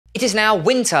It is now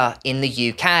winter in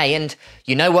the UK, and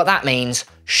you know what that means.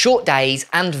 Short days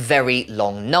and very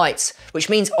long nights, which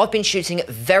means I've been shooting at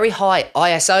very high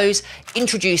ISOs,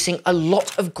 introducing a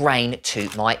lot of grain to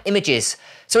my images.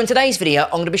 So in today's video,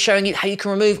 I'm going to be showing you how you can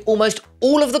remove almost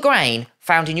all of the grain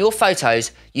found in your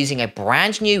photos using a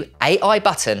brand new AI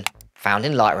button found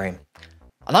in Lightroom.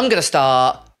 And I'm going to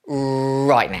start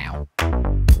right now.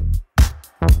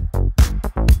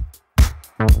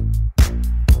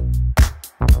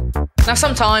 Now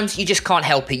sometimes you just can't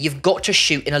help it, you've got to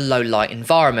shoot in a low light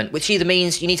environment, which either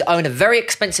means you need to own a very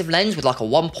expensive lens with like a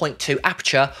 1.2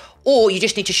 aperture, or you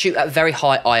just need to shoot at very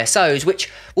high ISOs, which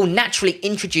will naturally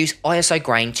introduce ISO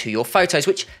grain to your photos,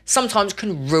 which sometimes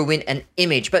can ruin an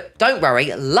image. But don't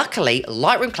worry, luckily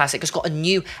Lightroom Classic has got a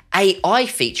new AI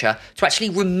feature to actually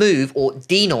remove or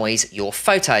denoise your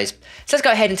photos. So let's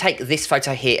go ahead and take this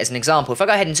photo here as an example. If I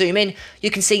go ahead and zoom in, you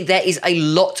can see there is a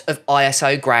lot of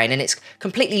ISO grain and it's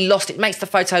completely lost. It makes the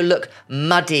photo look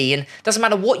muddy, and doesn't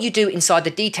matter what you do inside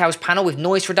the details panel with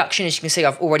noise reduction. As you can see,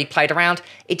 I've already played around.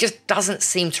 It just doesn't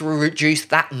seem to reduce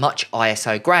that much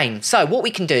ISO grain. So what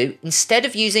we can do, instead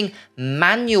of using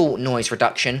manual noise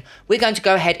reduction, we're going to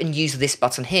go ahead and use this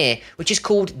button here, which is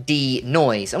called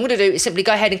De-Noise. I'm going to do is simply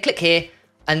go ahead and click here,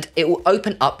 and it will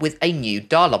open up with a new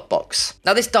dialog box.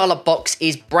 Now this dialog box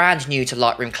is brand new to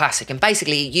Lightroom Classic, and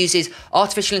basically it uses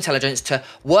artificial intelligence to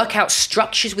work out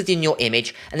structures within your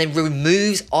image and then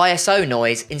removes ISO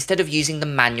noise instead of using the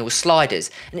manual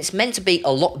sliders. And it's meant to be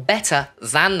a lot better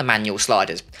than the manual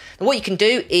sliders. And what you can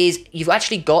do is you've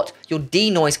actually got your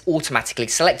denoise automatically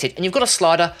selected, and you've got a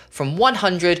slider from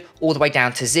 100 all the way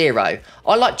down to 0.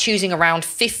 I like choosing around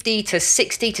 50 to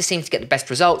 60 to seem to get the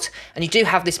best results, and you do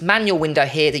have this manual window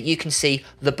here that you can see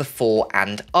the before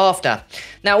and after.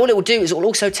 Now what it will do is it will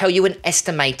also tell you an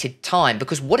estimated time,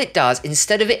 because what it does,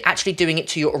 instead of it actually doing it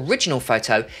to your original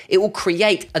photo, it will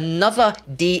create another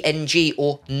DNG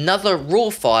or another RAW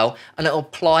file, and it will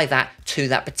apply that to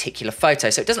that particular photo.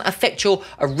 So it doesn't affect your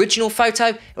original photo,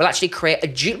 it will actually create a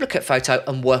duplicate photo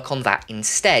and work on that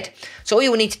instead. So all you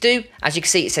will need to do, as you can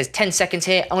see, it says 10 seconds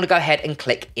here. I'm going to go ahead and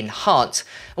click Enhance.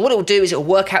 And what it will do is it will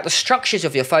work out the structures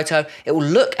of your photo, it will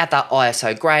look at that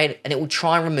ISO grain, and it will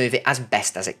try and remove it as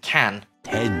best as it can.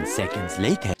 10 seconds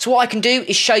later. So what I can do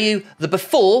is show you the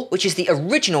before, which is the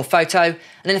original photo, and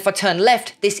then if I turn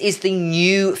left, this is the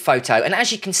new photo. And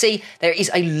as you can see, there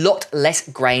is a lot less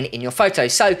grain in your photo.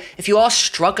 So if you are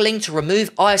struggling to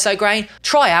remove ISO grain,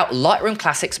 try out Lightroom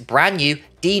Classic's brand new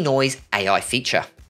De-Noise AI feature.